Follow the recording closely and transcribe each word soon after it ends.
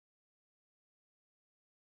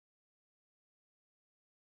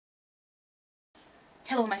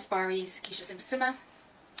Hello my Sparries, Keisha Simsima,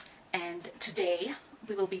 and today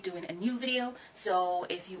we will be doing a new video. So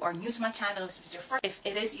if you are new to my channel, if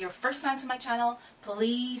it is your first time to my channel,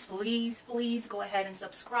 please go ahead and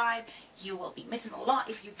subscribe. You will be missing a lot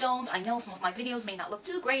if you don't. I know some of my videos may not look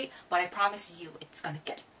too great, but I promise you it's gonna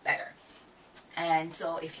get better. And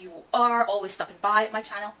so if you are always stopping by my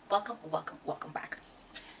channel, welcome back.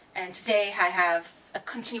 And today I have a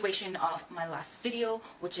continuation of my last video,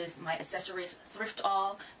 which is my accessories thrift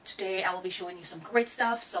haul. Today I will be showing you some great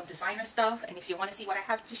stuff, some designer stuff, and if you want to see what I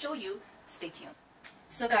have to show you, stay tuned.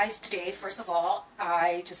 So guys, today first of all,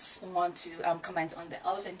 I just want to comment on the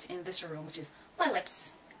elephant in this room, which is my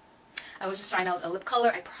lips. I was just trying out a lip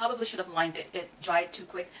color. I probably should have lined it. It dried too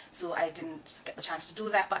quick, so I didn't get the chance to do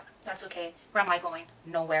that, but that's okay. Where am I going?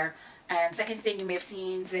 Nowhere. And second thing, you may have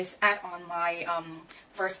seen this ad on my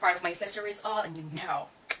first part of my accessories haul, and you know,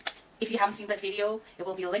 if you haven't seen that video, it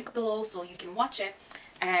will be linked below so you can watch it.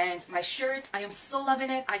 And my shirt, I am so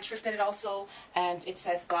loving it. I thrifted it also, and it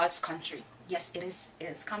says God's country. Yes, it is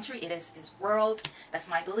His country. It is His world. That's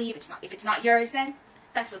my belief. It's not. If it's not yours, then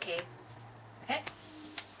that's okay. Okay.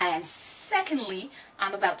 And secondly,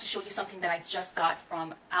 I'm about to show you something that I just got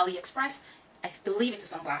from AliExpress. I believe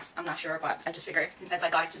it's a sunglass. I'm not sure, but I just figured since I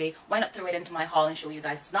got it today, why not throw it into my haul and show you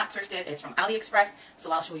guys. It's not thrifted. It's from AliExpress,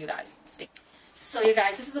 so I'll show you guys. So you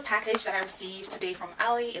guys, this is a package that I received today from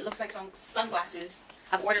Ali. It looks like some sunglasses.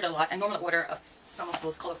 I've ordered a lot. I normally order some of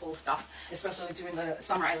those colorful stuff, especially during the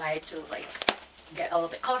summer. I like to get a little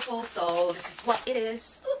bit colorful. So this is what it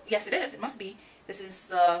is. Ooh, yes, it is. It must be. This is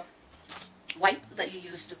the wipe that you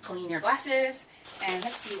use to clean your glasses, and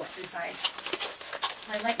let's see what's inside.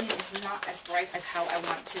 My lighting is not as bright as how I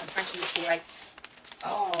want to. I'm trying to use the light.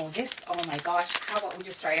 Oh my gosh, how about we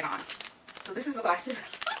just try it on? So this is the glasses.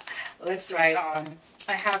 Let's try it on.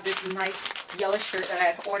 I have this nice yellow shirt that I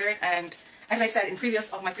had ordered, and as I said in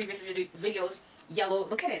my previous videos, yellow,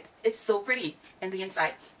 look at it. It's so pretty in the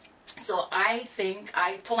inside. So I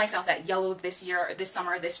told myself that yellow this year, this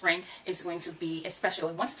summer, this spring is going to be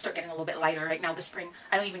especially once it starts getting a little bit lighter. Right now, the spring,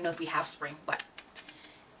 I don't even know if we have spring, but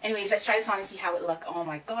anyways, let's try this on and see how it looks. Oh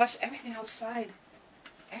my gosh, everything outside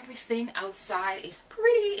is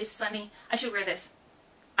pretty, it's sunny. I should wear this.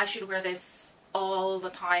 I should wear this all the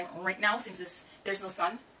time right now since there's no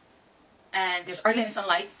sun and there's hardly any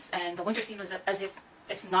sunlight, and the winter seems as if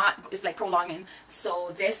it's like prolonging.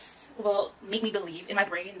 So this will make me believe in my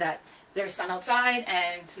brain that there's sun outside,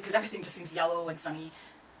 and because everything just seems yellow and sunny,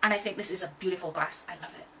 and I think this is a beautiful glass. I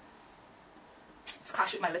love it. It's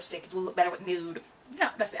clashed with my lipstick. It will look better with nude. Yeah,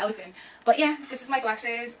 that's the elephant. But yeah, this is my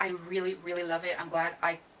glasses. I really love it. I'm glad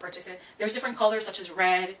I purchased it. There's different colors such as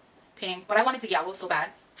red, pink, but I wanted the yellow so bad.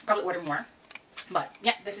 Probably order more. But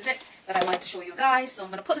yeah, this is it that I wanted to show you guys. So I'm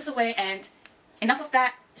gonna put this away, and enough of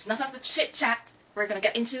that. It's enough of the chit chat. We're gonna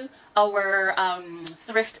get into our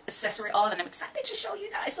thrift accessory haul, and I'm excited to show you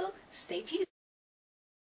guys. So stay tuned.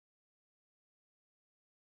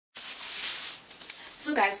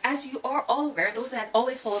 So guys, as you are all aware, those that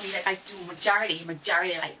always follow me, that I do majority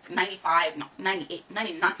like 95, no, 98,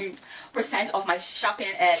 99% of my shopping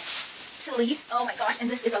at Tilly's. Oh my gosh, and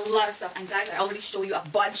this is a lot of stuff. And guys, I already showed you a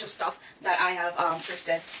bunch of stuff that I have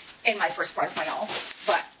thrifted in my first part of my haul.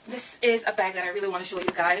 But this is a bag that I really want to show you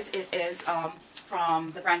guys. It is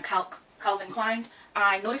from the brand Calvin Klein.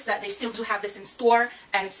 I noticed that they still do have this in store,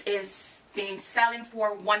 and it is being selling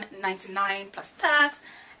for $1.99 plus tax.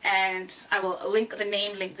 And I will link the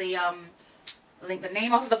name, link the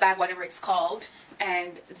name of the bag, whatever it's called,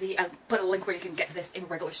 and I'll put a link where you can get this in a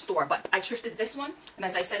regular store. But I thrifted this one, and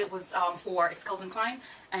as I said, it was it's Calvin Klein,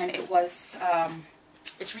 and it was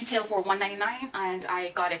it's retail for $1.99, and I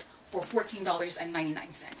got it for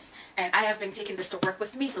 $14.99. And I have been taking this to work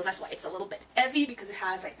with me, so that's why it's a little bit heavy, because it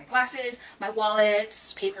has like my glasses, my wallet,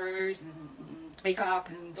 papers, and makeup,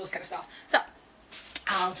 and those kind of stuff. So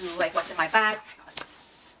I'll do like what's in my bag.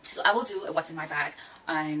 So I will do what's in my bag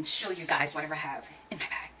and show you guys whatever I have in my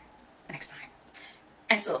bag the next time.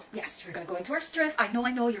 And so, yes, we're going to go into our thrift. I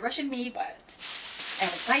know you're rushing me, but I'm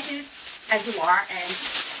excited as you are, and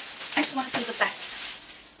I just want to say the best.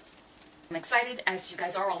 I'm excited as you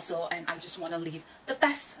guys are also, and I just want to leave the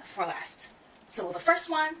best for last. So the first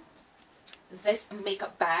one, this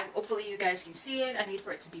makeup bag. Hopefully you guys can see it. I need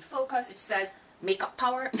for it to be focused. It says makeup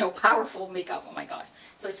power. No, powerful makeup. Oh my gosh.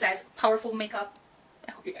 So it says powerful makeup.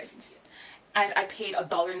 I hope you guys can see it. And I paid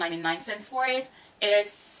 $1.99 for it.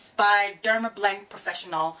 It's by Dermablend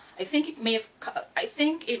Professional. I think it may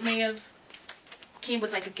have came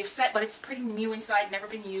with like a gift set, but it's pretty new inside, never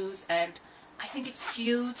been used, and I think it's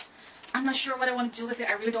cute. I'm not sure what I want to do with it.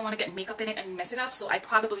 I really don't want to get makeup in it and mess it up, so I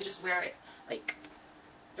probably just wear it like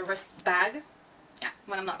the wrist bag yeah,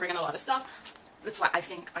 when I'm not bringing a lot of stuff. That's what I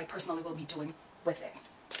think I personally will be doing with it.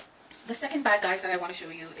 The second bag, guys, that I want to show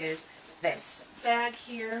you is this bag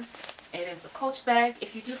here. It is the Coach bag.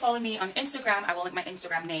 If you do follow me on Instagram, I will link my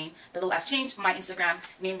Instagram name below. I've changed my Instagram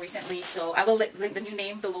name recently, so I will link the new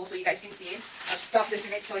name below so you guys can see it. I've stuffed this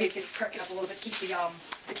in it so it can perk it up a little bit, keep the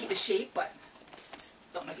to keep the shape, but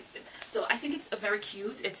don't know if it's. So I think it's very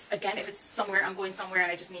cute. It's, again, if it's somewhere, I'm going somewhere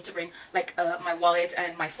and I just need to bring like my wallet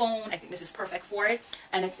and my phone, I think this is perfect for it.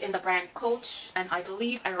 And it's in the brand Coach, and I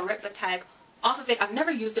believe I ripped the tag off of it. I've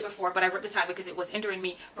never used it before, but I ripped the tag because it was hindering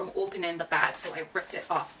me from opening the bag, so I ripped it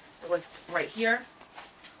off. It was right here,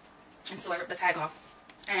 and so I ripped the tag off.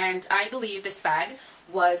 And I believe this bag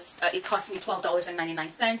was, it cost me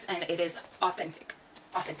 $12.99, and it is authentic.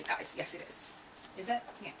 Authentic, guys. Yes, it is. Is it?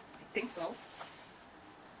 Yeah, I think so.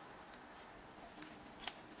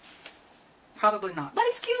 Probably not, but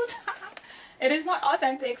it's cute. It is not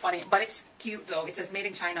authentic, funny, but it's cute though. It says made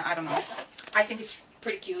in China. I don't know. I think it's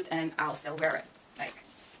pretty cute, and I'll still wear it. Like,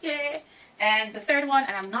 yeah. And the third one,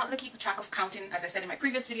 and I'm not going to keep track of counting, as I said in my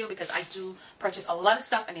previous video, because I do purchase a lot of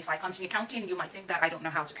stuff, and if I continue counting, you might think that I don't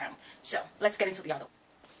know how to count. So let's get into the other.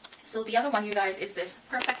 So the other one, you guys, is this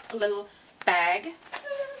perfect little bag.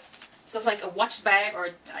 So it's like a watch bag, or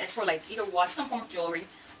it's for like either watch, some form of jewelry.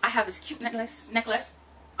 I have this cute necklace.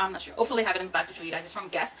 I'm not sure. Hopefully I have it in the back to show you guys. It's from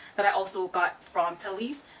Guess, that I also got from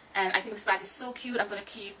Talise. And I think this bag is so cute. I'm going to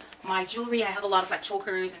keep my jewelry. I have a lot of like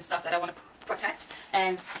chokers and stuff that I want to protect.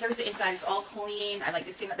 And here's the inside. It's all clean. I like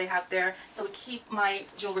this thing that they have there. So to keep my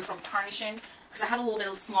jewelry from tarnishing. Because I have a little bit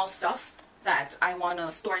of small stuff that I want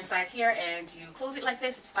to store inside here. And you close it like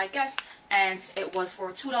this. It's by Guess. And it was for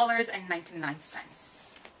 $2.99.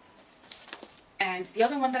 And the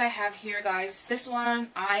other one that I have here, guys, this one,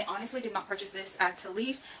 I honestly did not purchase this at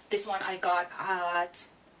Talise. This one I got at,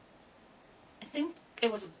 I think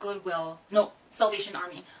it was Goodwill. No, Salvation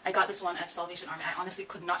Army. I got this one at Salvation Army. I honestly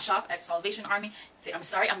could not shop at Salvation Army. I'm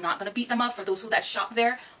sorry, I'm not going to beat them up for those who that shop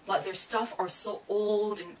there, but their stuff are so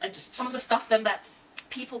old, and just some of the stuff that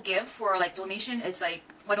people give for like donation, it's like,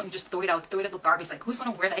 why don't you just throw it out? Throw it in the garbage. Like, who's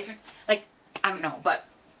going to wear that? If you're, like, I don't know, but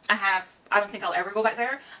I don't think I'll ever go back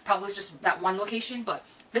there. Probably it's just that one location, but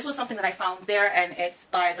this was something that I found there, and it's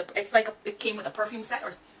by the, it came with a perfume set,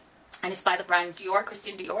 and it's by the brand Dior,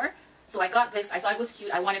 Christian Dior. So I got this. I thought it was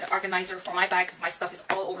cute. I wanted an organizer for my bag because my stuff is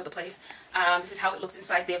all over the place. This is how it looks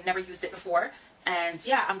inside. They've never used it before, and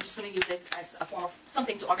yeah, I'm just going to use it as a form of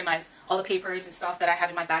something to organize all the papers and stuff that I have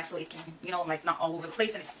in my bag, so it can, you know, like not all over the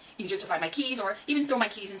place, and it's easier to find my keys, or even throw my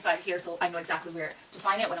keys inside here so I know exactly where to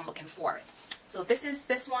find it when I'm looking for it. So this is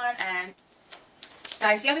this one, and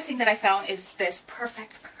guys, the other thing that I found is this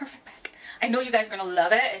perfect bag. I know you guys are going to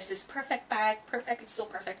love it. It's this perfect bag. Perfect. It's so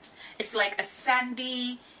perfect. It's like a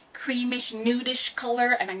sandy, creamish, nudish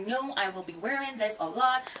color, and I know I will be wearing this a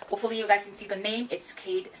lot. Hopefully you guys can see the name. It's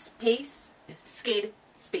Skade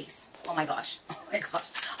Space. Oh my gosh. Oh my gosh.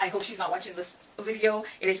 I hope she's not watching this video.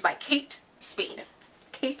 It is by Kate Spade.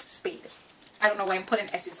 Kate Spade. I don't know why I'm putting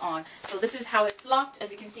S's on. So this is how it's locked.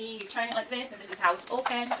 As you can see, you turn it like this, and this is how it's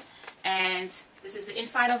opened. And this is the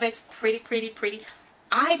inside of it. Pretty, pretty, pretty.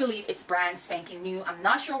 I believe it's brand spanking new. I'm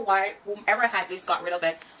not sure why whomever had this got rid of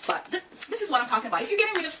it, but this is what I'm talking about. If you're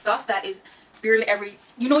getting rid of stuff that is barely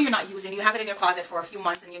you know you're not using, you have it in your closet for a few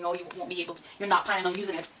months, and you know you won't be able to, you're not planning on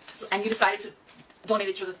using it, so, and you decided to donate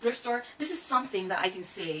it to the thrift store, this is something that I can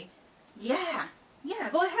say, yeah,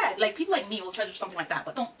 go ahead. Like, people like me will treasure something like that,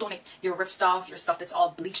 but don't donate your ripped stuff, your stuff that's all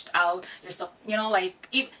bleached out, your stuff, you know, like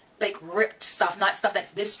ripped stuff, not stuff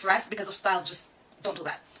that's distressed because of style. Just don't do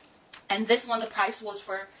that. And this one, the price was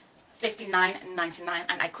for $59.99,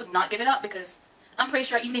 and I could not give it up because I'm pretty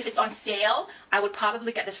sure even if it's on sale, I would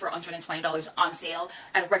probably get this for $120 on sale.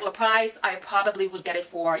 At regular price, I probably would get it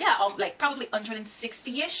for, yeah, like probably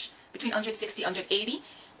 160-ish, between 160 and 180.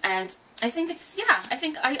 And I think it's, yeah, I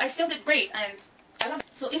think I still did great, and I love it.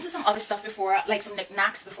 So into some other stuff before, like some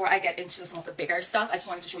knickknacks before I get into some of the bigger stuff. I just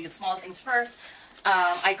wanted to show you the small things first.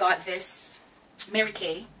 I got this Mary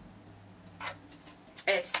Kay.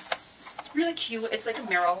 It's really cute. It's like a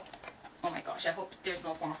mirror. Oh my gosh, I hope there's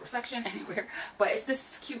no form of reflection anywhere. But it's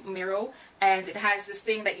this cute mirror, and it has this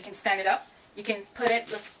thing that you can stand it up. You can put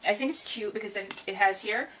it, look, I think it's cute because then it has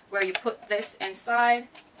here where you put this inside.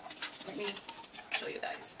 Let me show you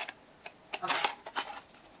guys. Okay.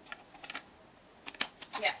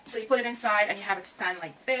 Yeah, so you put it inside and you have it stand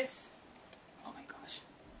like this. Oh my gosh.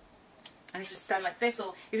 And it just stand like this.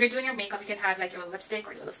 So if you're doing your makeup, you can have like your lipstick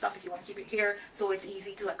or your little stuff if you want to keep it here, so it's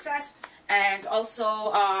easy to access. And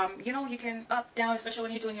also, you know, you can up, down, especially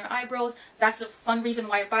when you're doing your eyebrows. That's a fun reason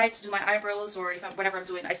why I buy it, to do my eyebrows, or if whenever I'm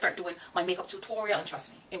doing, I start doing my makeup tutorial, and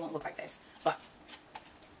trust me, it won't look like this. But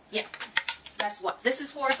yeah, that's what this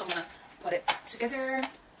is for. So I'm gonna put it back together,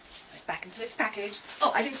 back into its package.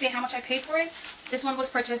 Oh, I didn't say how much I paid for it. This one was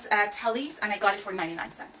purchased at Telly's and I got it for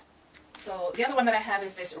 99 cents. So the other one that I have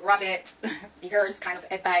is this Rabbit Ears kind of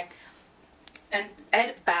head bag and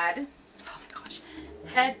Ed Bad. Oh my gosh,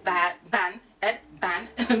 Ed Ban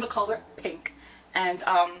in the color pink, and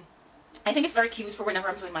I think it's very cute for whenever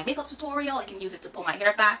I'm doing my makeup tutorial. I can use it to pull my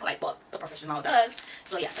hair back, like what the professional does.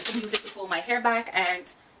 So yes, I can use it to pull my hair back,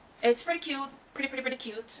 and it's pretty cute, pretty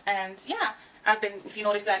cute. And yeah, I've been, if you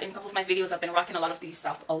notice that in a couple of my videos, I've been rocking a lot of these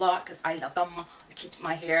stuff a lot because I love them. It keeps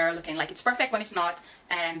my hair looking like it's perfect when it's not.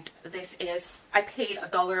 And this is, I paid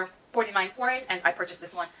 $1.49 for it, and I purchased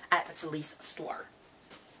this one at the Telly's store.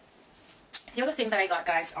 The other thing that I got,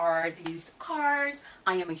 guys, are these cards.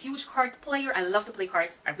 I am a huge card player. I love to play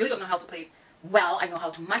cards. I really don't know how to play well. I know how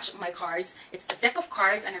to match my cards. It's the deck of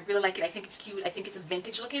cards, and I really like it. I think it's cute. I think it's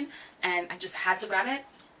vintage looking, and I just had to grab it.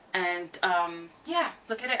 And yeah,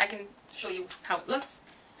 look at it. I can show you how it looks.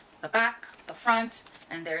 The back, the front,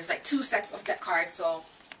 and there's like 2 sets of deck cards, so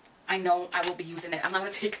I know I will be using it. I'm not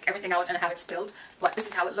going to take everything out and have it spilled, but this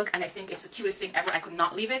is how it looks, and I think it's the cutest thing ever. I could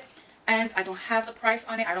not leave it. And I don't have the price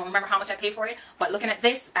on it. I don't remember how much I paid for it. But looking at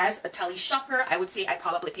this as a Telly shopper, I would say I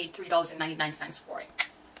probably paid $3.99 for it.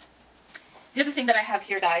 The other thing that I have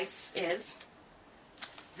here, guys, is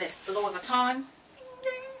this Louis Vuitton.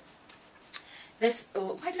 This,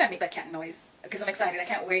 oh, why did I make that cat noise? Because I'm excited. I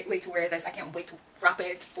can't wait to wear this. I can't wait to wrap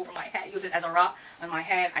it over my head. Use it as a wrap on my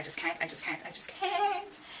head. I just can't.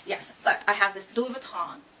 Yes, but I have this Louis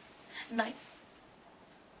Vuitton. Nice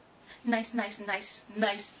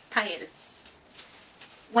tired.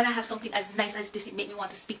 When I have something as nice as this, it makes me want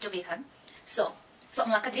to speak Jamaican. So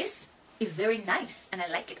something like this is very nice, and I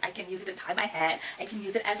like it. I can use it to tie my hair. I can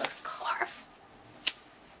use it as a scarf.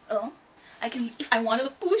 Oh, I can, if I want to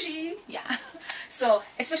look bougie. Yeah. So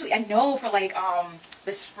especially, I know for like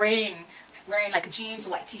the spring, wearing like a jeans,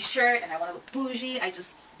 white t-shirt, and I want to look bougie, I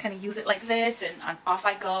just kind of use it like this, and off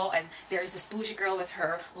I go. And there's this bougie girl with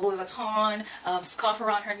her Louis Vuitton scarf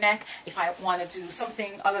around her neck. If I want to do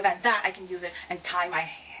something other than that, I can use it and tie my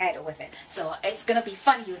head with it. So it's gonna be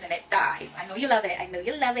fun using it, guys. I know you love it. I know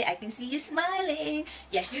you love it. I can see you smiling.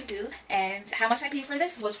 Yes, you do. And how much I paid for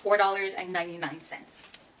this was $4.99.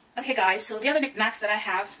 Okay, guys. So the other knickknacks that I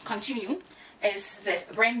have continue is this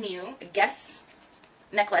brand new Guess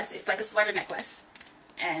necklace. It's like a sweater necklace.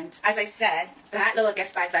 And as I said, that little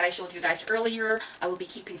Guess bag that I showed you guys earlier, I will be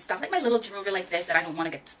keeping stuff like my little jewelry like this that I don't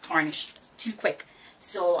want to get tarnished too quick.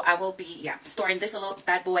 So I will be, yeah, storing this little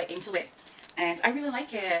bad boy into it. And I really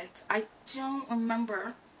like it. I don't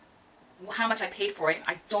remember how much I paid for it.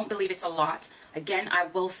 I don't believe it's a lot. Again, I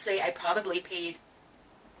will say I probably paid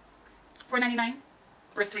 $4.99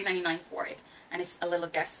 or $3.99 for it. And it's a little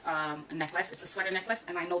Guess necklace. It's a sweater necklace,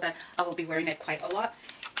 and I know that I will be wearing it quite a lot.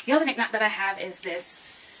 The other knickknack that I have is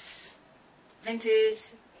this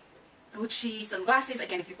vintage Gucci sunglasses.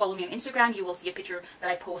 Again, if you follow me on Instagram, you will see a picture that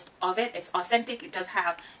I post of it. It's authentic. It does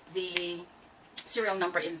have the serial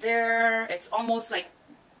number in there. It's almost like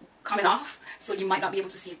coming off, so you might not be able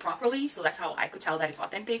to see it properly. So that's how I could tell that it's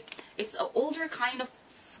authentic. It's an older kind of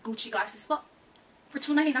Gucci glasses, but for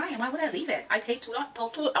 $2.99, why would I leave it? I paid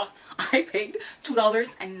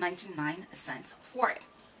 $2.99 for it,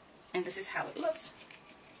 and this is how it looks.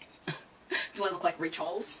 Do I look like Ray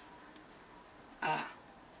Charles? I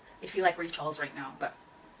feel like Ray Charles right now, but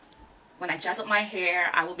when I jazz up my hair,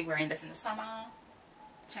 I will be wearing this in the summer.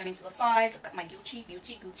 Turning to the side, look at my Gucci.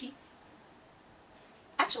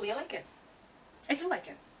 Actually, I like it. I do like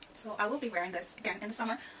it. So I will be wearing this again in the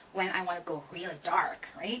summer when I want to go really dark,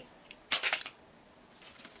 right?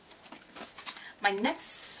 My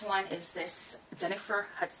next one is this Jennifer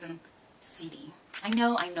Hudson CD. I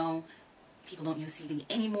know people don't use CD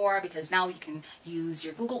anymore because now you can use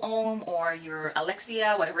your Google Home or your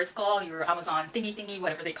Alexa, whatever it's called, your Amazon thingy,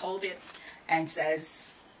 whatever they called it, and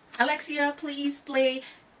says, Alexa, please play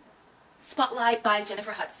Spotlight by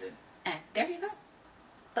Jennifer Hudson. And there you go.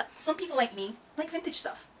 But some people like me like vintage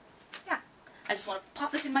stuff. Yeah. I just want to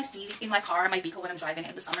pop this in my seat, in my car, in my vehicle when I'm driving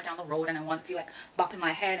in the summer down the road, and I want to feel like bopping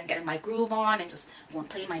my head and getting my groove on and just want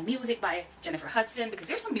to play my music by Jennifer Hudson, because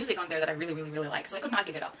there's some music on there that I really like, so I could not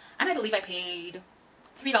give it up. And I believe I paid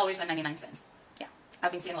 $3.99. Yeah,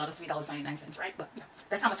 I've been saying a lot of $3.99, right? But yeah,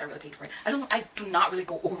 that's how much I really paid for it. I do not really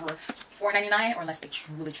go over $4.99 unless I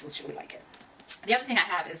truly like it. The other thing I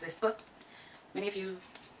have is this book. Many of you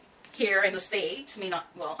here in the States may not,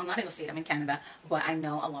 well, I'm not in the States, I'm in Canada, but I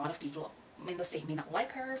know a lot of people in the state may not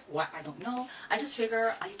like her. What, I don't know. I just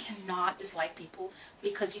figure I cannot dislike people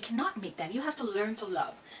because you cannot make them. You have to learn to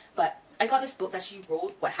love. But I got this book that she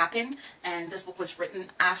wrote, What Happened, and this book was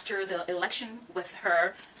written after the election with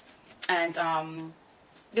her, and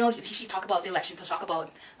you know, she talked about the election, to talk about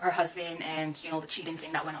her husband and, you know, the cheating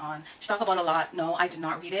thing that went on. She talked about a lot. No, I did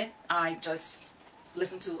not read it. I just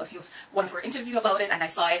listened to one of her interview about it, and I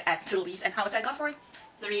saw it at Tilly's. And how much I got for it?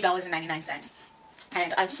 $3.99.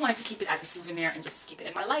 And I just wanted to keep it as a souvenir and just keep it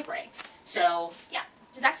in my library. So yeah,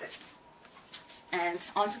 that's it. And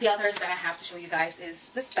on to the others that I have to show you guys is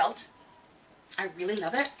this belt. I really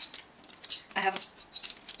love it. I have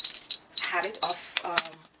a habit of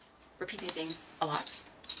repeating things a lot,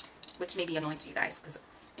 which may be annoying to you guys, because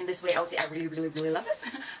in this way I would say I really, really, really love it.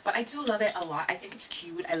 But I do love it a lot. I think it's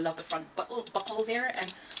cute. I love the front buckle there,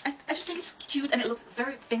 and I just think it's cute, and it looks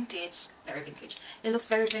very vintage. Very vintage. It looks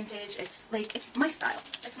very vintage. It's like, it's my style.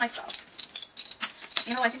 It's my style.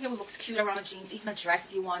 You know, I think it looks cute around a jeans, even a dress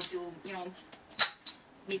if you want to, you know,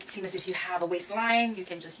 make it seem as if you have a waistline. You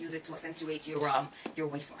can just use it to accentuate your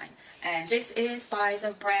waistline. And this is by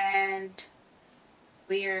the brand,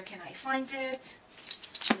 where can I find it?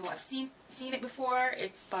 I know I've seen it before.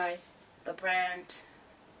 It's by the brand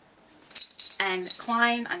and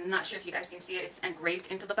Klein. I'm not sure if you guys can see it. It's engraved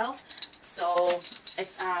into the belt. So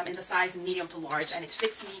it's in the size medium to large, and it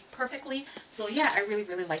fits me perfectly. So yeah, I really,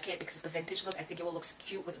 really like it because of the vintage look. I think it will look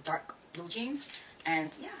cute with dark blue jeans.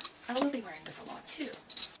 And yeah, I will be wearing this a lot too.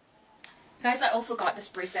 Guys, I also got this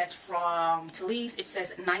bracelet from Tilly's. It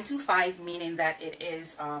says 925, meaning that it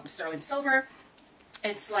is sterling silver.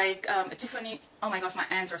 It's like a Tiffany. Oh my gosh, my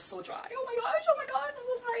hands are so dry. Oh my gosh, I'm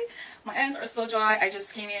so sorry. My hands are so dry. I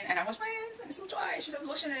just came in and I washed my hands and it's so dry. I should have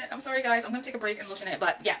lotioned it. I'm sorry guys, I'm gonna take a break and lotion it.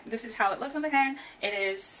 But yeah, this is how it looks on the hand. It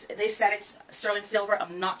is, they said it's sterling silver.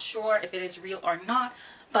 I'm not sure if it is real or not,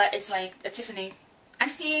 but it's like a Tiffany. I've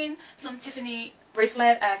seen some Tiffany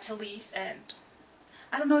bracelet at Tilly's, and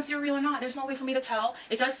I don't know if they're real or not. There's no way for me to tell.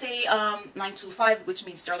 It does say 925, which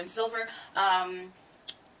means sterling silver.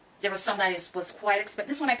 There was some that was quite expensive.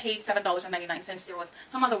 This one I paid $7.99. There was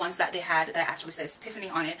some other ones that they had that actually says Tiffany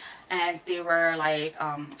on it, and they were like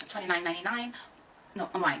 $29.99. No,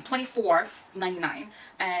 I'm lying, $24.99.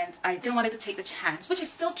 And I didn't want to take the chance, which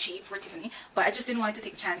is still cheap for Tiffany, but I just didn't want to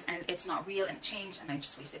take the chance, and it's not real, and it changed, and I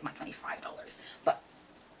just wasted my $25. But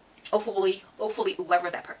hopefully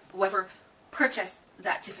whoever purchased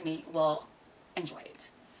that Tiffany will enjoy it.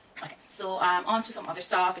 Okay, so on to some other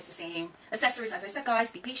stuff. It's the same accessories. As I said,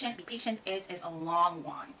 guys, be patient, be patient. It is a long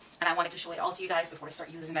one, and I wanted to show it all to you guys before I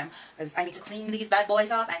start using them, because I need to clean these bad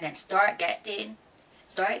boys up and then start getting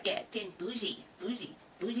bougie.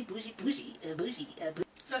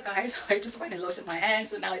 So guys, I just went and lotioned my hands,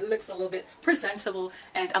 so now it looks a little bit presentable,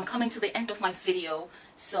 and I'm coming to the end of my video.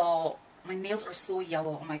 So my nails are so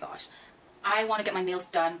yellow. Oh my gosh, I want to get my nails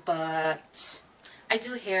done, but I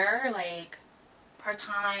do hair like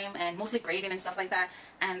part-time and mostly braiding and stuff like that,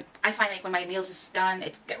 and I find like when my nails is done,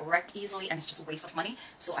 it get wrecked easily and it's just a waste of money,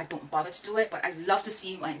 so I don't bother to do it. But I love to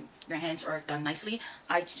see when your hands are done nicely.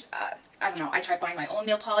 I don't know, I tried buying my own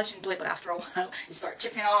nail polish and do it, but after a while it starts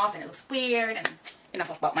chipping off and it looks weird. And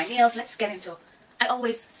enough about my nails, let's get into, I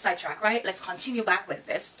always sidetrack, right? Let's continue back with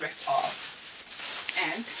this thrift haul.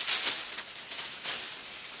 And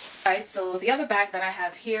guys, so the other bag that I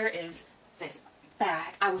have here is this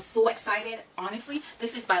bag. I was so excited, honestly.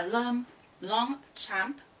 This is by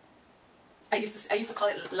Longchamp. I used to call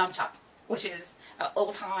it Longchamp, which is an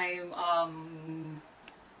old-time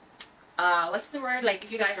what's the word, like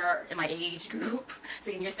if you guys are in my age group,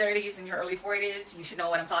 so in your 30s and your early 40s, you should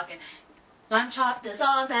know what I'm talking. Longchamp, the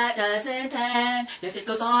song that doesn't end. Yes, it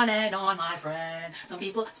goes on and on, my friend. Some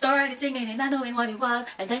people started singing and not knowing what it was,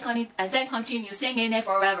 and then continue singing it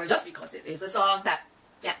forever just because it is a song that,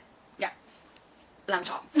 yeah. Lamb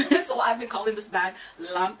chop. So I've been calling this bag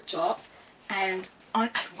lamb chop, and I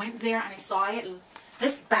went there and I saw it.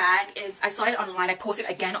 This bag is, I saw it online. I posted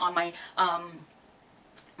again on my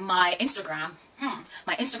my Instagram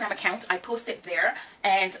account. I posted there,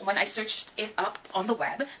 and when I searched it up on the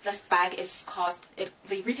web, this bag is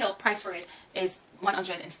the retail price for it is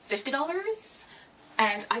 $150,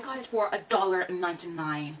 and I got it for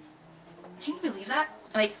 $1.99. Can you believe that?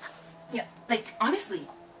 Like, yeah, like honestly,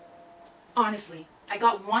 I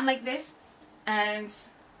got one like this, and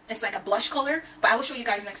it's like a blush color, but I will show you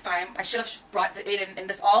guys next time. I should have brought it in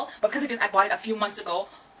this all, but because I didn't, I bought it a few months ago,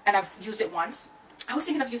 and I've used it once. I was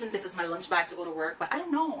thinking of using this as my lunch bag to go to work, but I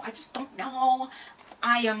don't know. I just don't know.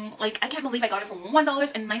 I am like, I can't believe I got it for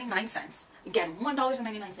 $1.99. Again,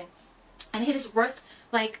 $1.99, and it is worth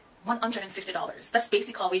like $150. That's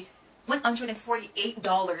basically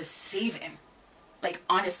 $148 saving. Like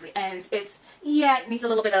honestly, and it's, yeah, it needs a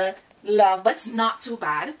little bit of love, but it's not too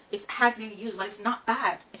bad. It has been used, but it's not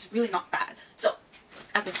bad. It's really not bad. So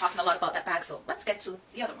I've been talking a lot about that bag, so let's get to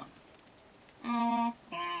the other one.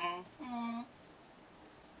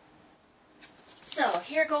 So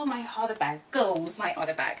here goes my other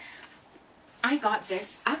bag. I got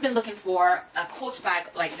this. I've been looking for a Coach bag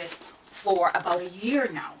like this for about a year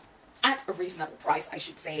now. At a reasonable price, I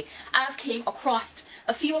should say. I've came across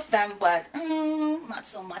a few of them, but not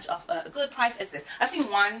so much of a good price as this. I've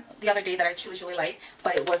seen one the other day that I truly like,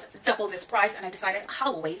 but it was double this price, and I decided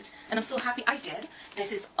I'll wait, and I'm so happy I did.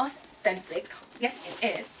 This is authentic. Yes,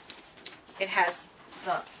 it is. It has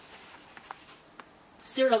the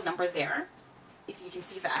serial number there, if you can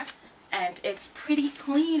see that, and it's pretty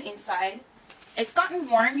clean inside. It's gotten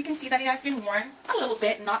worn. You can see that it has been worn a little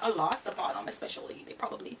bit, not a lot. The bottom especially, they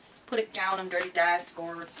probably put it down on dirty desk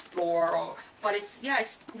or floor, but it's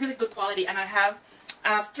really good quality. And I have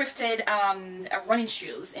thrifted running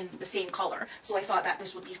shoes in the same color, so I thought that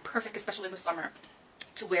this would be perfect, especially in the summer,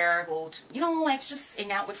 to wear, go to, you know, like just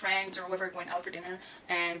hang out with friends or whoever, going out for dinner.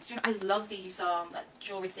 And you know, I love these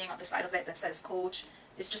jewelry thing on the side of it that says Coach.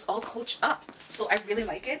 It's just all Coach up, so I really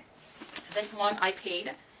like it. This one I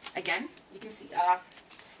paid, again, you can see,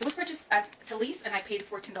 it was purchased at Talise, and I paid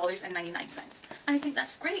 $14.99. I think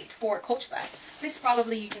that's great for a Coach bag. This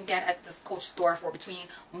probably you can get at this Coach store for between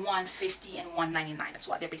 $150 and $199. That's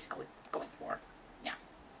what they're basically going for. Yeah,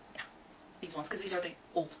 these ones, because these are the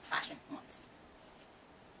old-fashioned ones.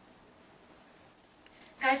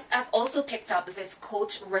 Guys, I've also picked up this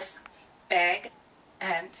Coach wrist bag,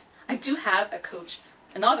 and I do have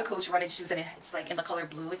another Coach running shoes, and it's like in the color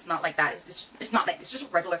blue. It's not like that. It's not like, it's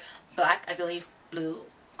just regular black, I believe, blue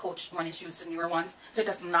Coach running shoes, the newer ones. So it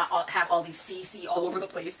does not have all these C all over the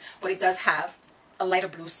place, but it does have a lighter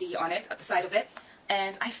blue C on it at the side of it.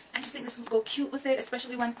 And I just think this would go cute with it,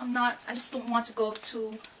 especially when I just don't want to go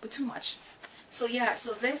with too much. So yeah,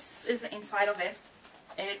 so this is the inside of it.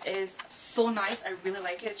 It is so nice. I really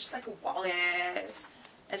like it. It's just like a wallet.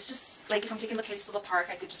 It's just like if I'm taking the kids to the park,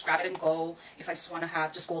 I could just grab it and go. If I just want to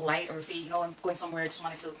just go light, or say, you know, I'm going somewhere, I just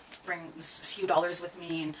wanted to bring just a few dollars with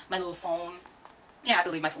me and my little phone. Yeah, I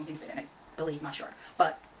believe my phone can fit in it. Not sure.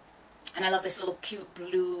 And I love this little cute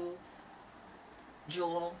blue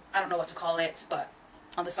jewel. I don't know what to call it, but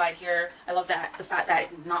on the side here, I love that the fact that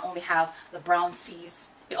it not only have the brown C's,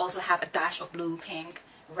 it also have a dash of blue, pink,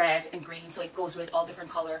 red, and green, so it goes with all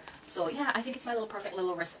different color. So yeah, I think it's my little perfect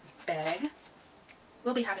little wrist bag.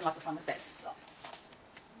 We'll be having lots of fun with this. So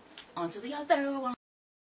on to the other one.